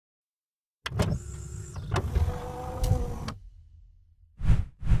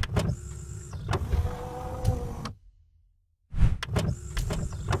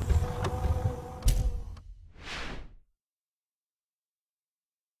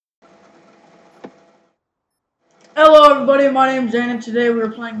Hello everybody, my name is Zane, and today we are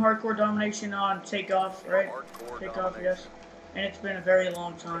playing Hardcore Domination on Takeoff, right? Takeoff, yes. And it's been a very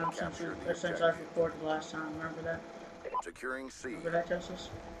long time since I've recorded the last time, remember that? Securing C. Remember that, Justice?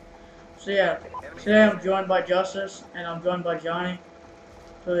 So yeah, today I'm joined by Justice, and I'm joined by Johnny,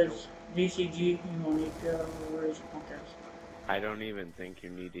 who is DCG, you won't need to where is your podcast? I don't even think you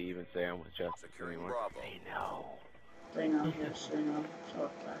need to even say I'm with Justice anymore. They know. They know, yes, they know, so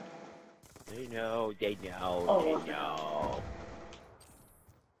bad. They know, they know, Oh, they okay. know.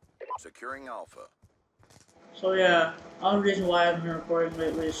 Securing Alpha. So yeah, the only reason why I haven't been recording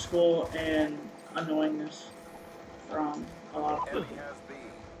lately is school and annoyingness from a lot of Enemy people. has B.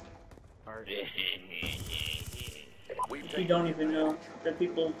 You don't even know that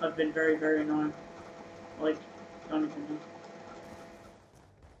people have been very, very annoying. Like, don't even know.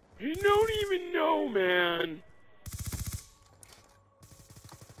 You don't even know, man.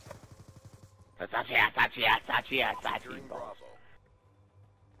 Securing Bravo.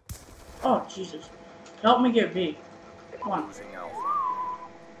 Oh, Jesus. Help me get B. Come on. Losing Alpha.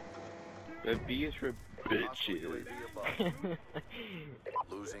 The B is for bitches. UAV above.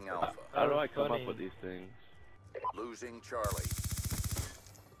 Losing Alpha. How do I come up with these things? Losing Charlie.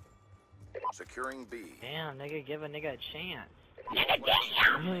 Securing B. Damn, nigga, give a nigga a chance.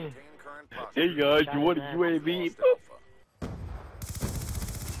 Maintain current posture. Hey guys, you want a UAV? Lost Alpha.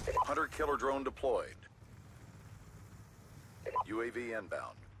 Hunter killer drone deployed. UAV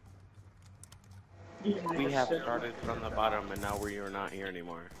inbound. We have started from the bottom and now we are not here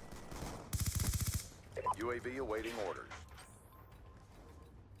anymore. UAV awaiting orders.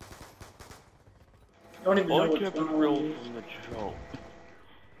 Don't even know I what's kept it going real on. from the jump.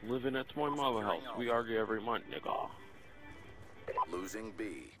 Living at my mother house. We argue every month, nigga. Losing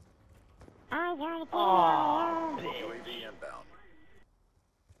B. Oh, UAV inbound.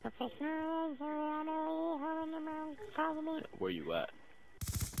 Where you at?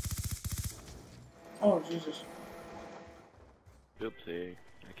 Oh, Jesus. Oopsie.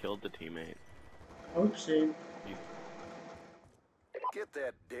 I killed the teammate. Oopsie. Get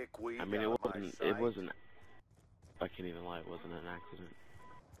that dickweed. I mean, out of my it sight. wasn't, I can't even lie, it wasn't an accident.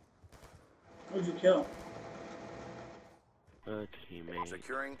 Who'd you kill? A teammate.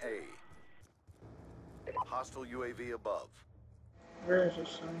 Securing A. Hostile UAV above. Where is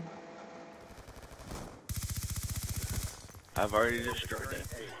this thing? I've already destroyed Securing it.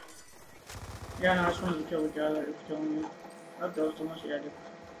 A. Yeah, no, I just wanted to kill the guy that was killing me. I've ghosted unless you had to.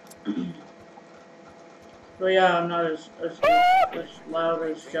 But yeah, I'm not as loud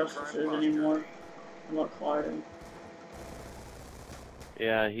as Justice is anymore. I'm a lot quieter.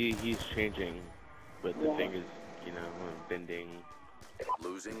 Yeah, he's changing with the Wow. fingers, you know, bending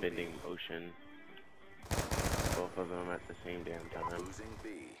Losing B. motion. Both of them at the same damn time. Losing B.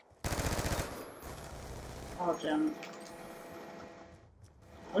 Oh, damn it.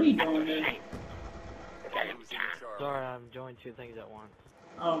 What are you doing, dude? Losing Charlie. sorry, I'm doing two things at once.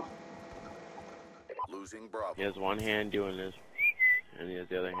 Oh, Losing Bravo. He has one hand doing this, and he has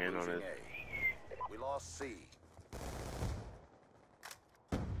the other hand on Losing his. A. We lost C.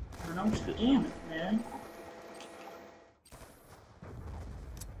 no, damn it, man.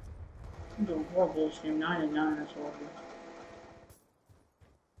 I'm doing horrible this game. 9-9, that's horrible.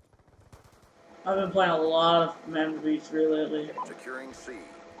 I've been playing a lot of Madden V3 lately. Securing C.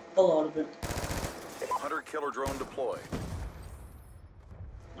 A lot of it. Hunter killer drone deployed.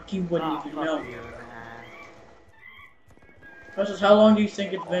 Like you wouldn't Oh, even fuck know. you, man. Justice, how long do you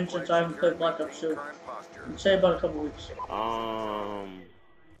think it's been since I haven't played Black Ops 2? Current posture. I'd say about a couple weeks.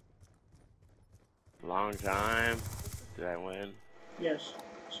 Long time. Did I win? Yes.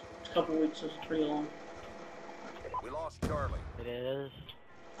 It's a couple weeks, it's pretty long. We lost Charlie. It is.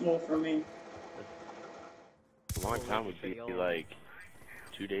 Well, for me. A long time would be like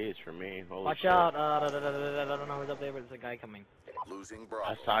 2 days for me. Holy Watch shit. out, I don't know who's up there, but there's a guy coming. Losing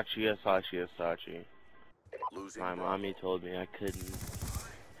Bravo. Asachi. Losing My Bravo. mommy told me I couldn't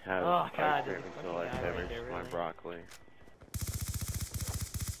have Oh, ice God, cream there's a until I fucking guy right finished there, my really? broccoli.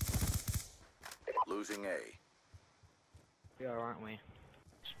 Losing A. We are, aren't we?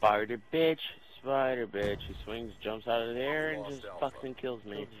 Spider bitch. He swings, jumps out of the air, and Lost just Alpha. fucks and kills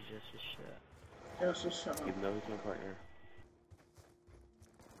me. Told you just as shit. Justice, shut up. Even though he's my partner.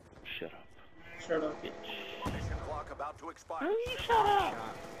 Shut up, Shut up. bitch. Mission clock about to expire. Shut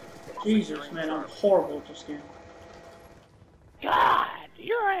up! Jesus, man, I'm horrible at this game. God,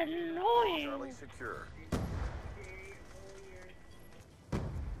 you're annoying! Charlie secure.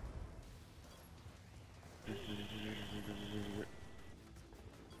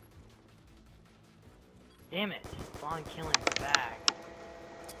 Damn it! Spawn killing back.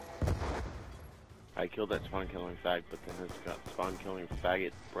 I killed that spawn killing fag, but then his spawn killing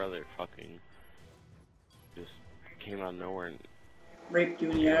faggot brother fucking just came out of nowhere and Raped you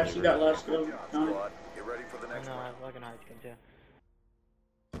in the ass. You got last kill. Johnny. Squad, get ready for the I next know, I round. have fucking hard skin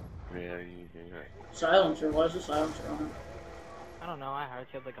too. yeah, you know, Silencer. Why is the silencer on I don't know, I hard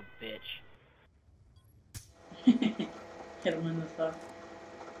skilled like a bitch. it? Hit him in the thigh.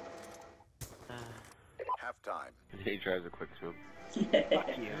 Halftime. he tries a quick swoop. Fuck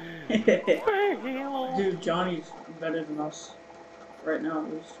you. Dude, Johnny's better than us. Right now,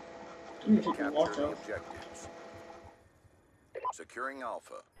 at least. You need to take your watch Capture the off. objectives. Securing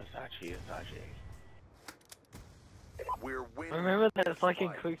Alpha. Versace. We're winning. Remember that this fucking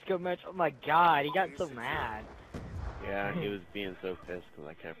fight. quickscope match? Oh my god, he got so mad. Yeah, he was being so pissed because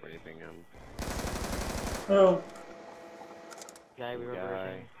I kept raping him. Oh, Guy we were Guy.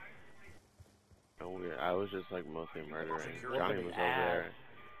 versing. I was just like mostly murdering. Secure Johnny his was ass. over there.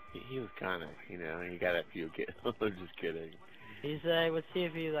 He was kind of, you know, he got a few kills. I'm just kidding. He's like, let's see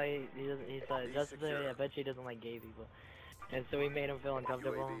if he like, he doesn't, he's like, Be that's the, secure. I bet you he doesn't like gay people. And so we made him feel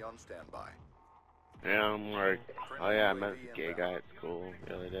uncomfortable. UAV on standby. Yeah, I'm like, oh yeah, I met this gay guy at school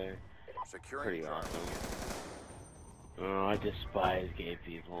the other day. Securing Pretty Charlie. awesome. Oh, I despise gay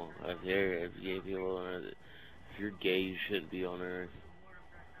people. If gay people on Earth, if you're gay, you shouldn't be on Earth.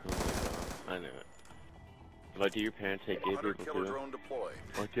 Oh my god, I know it. Like, do your parents hate gay Hunter people killer too? drone deployed.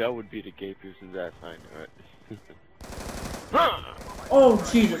 Like, that would be the gay person's ass, I know it. oh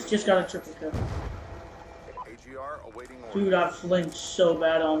Jesus! Just got a triple kill. AGR awaiting orders. Dude, I flinched so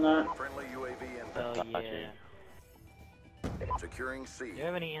bad on that. Friendly UAV Oh inbound. yeah. Securing C. Do you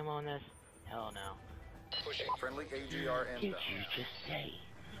have any ammo on this? Hell no. Friendly AGR Did inbound. you just say?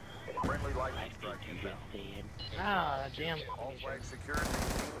 Friendly lightning What strike did you inbound. just say? Ah, damn. All flags secured.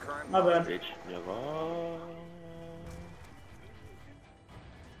 Maintain current My bad. Bitch, never.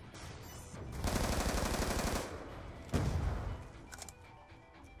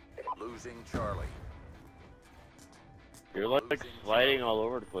 Losing Charlie. You're like sliding all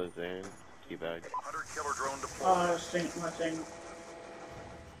over the place, man. Teabag. Hunter killer drone Oh, deployed. my thing.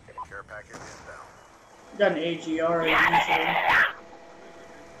 Care package inbound. Got an AGR initially.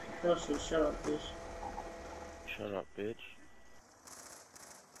 Russell, shut up, please. Shut up, bitch.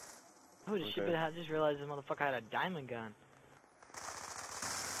 Holy shit, Okay. but I just realized this motherfucker had a diamond gun.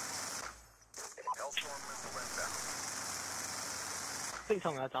 Hellstorm missile inbound. Please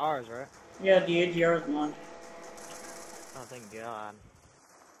tell me that's ours, right? Yeah, the AGR is mine. Oh, thank God.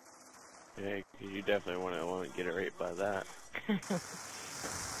 Yeah, 'cause you definitely want to get it raped by that.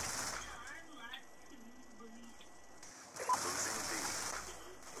 Losing B.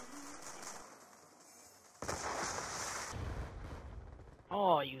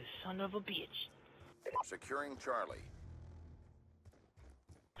 Oh, you son of a bitch. Securing Charlie.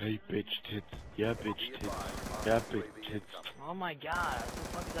 Hey, bitch tits. Yeah, bitch Be tits. advised, Yeah, hostile bitch UAV tits. incoming. Oh my God. What the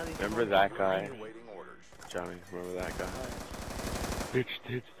fuck is that? Remember that guy? Awaiting orders. Johnny, remember that guy? Bitch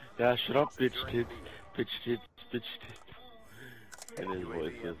tits. Yeah, shut up, bitch tits. Bitch tits. Bitch tits. And his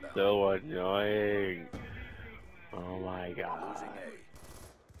voice is so annoying. Oh my god. Losing A.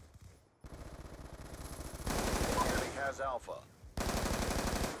 Enemy has Alpha.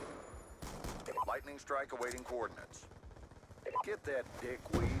 Lightning strike awaiting coordinates. Get that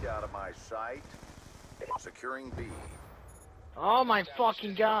dickweed out of my sight. Securing B. Oh my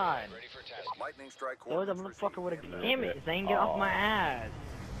fucking God. Lightning strike Oh, the coordinates. motherfucker would received. have. Damn it, Zane, get off my ass.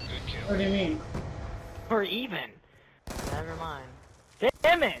 What do you mean? Or even. Never mind.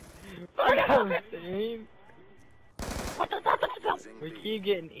 Damn it! Fuck off, Zane. Losing We B. keep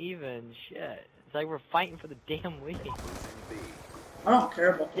getting even. Shit. It's like we're fighting for the damn lead. Losing B. I don't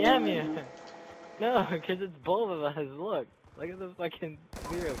care about the Damn one you. right now. No, because it's both of us. Look. Look at the fucking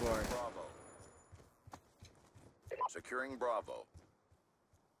leaderboard. Bravo. Securing Bravo.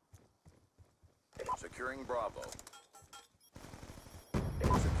 Securing Bravo.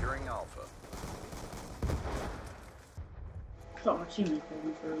 Securing Alpha. I thought my teammate killed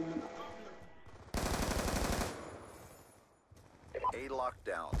me for a minute. A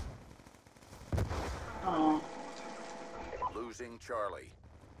lockdown. Oh, Losing Charlie.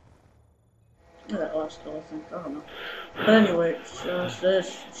 that last kill, I think. I don't know. But anyway,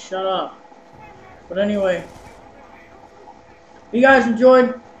 shut up. But anyway, if you guys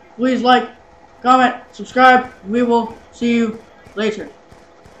enjoyed, please like, comment, subscribe. We will see you later.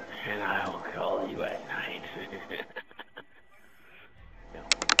 And I'll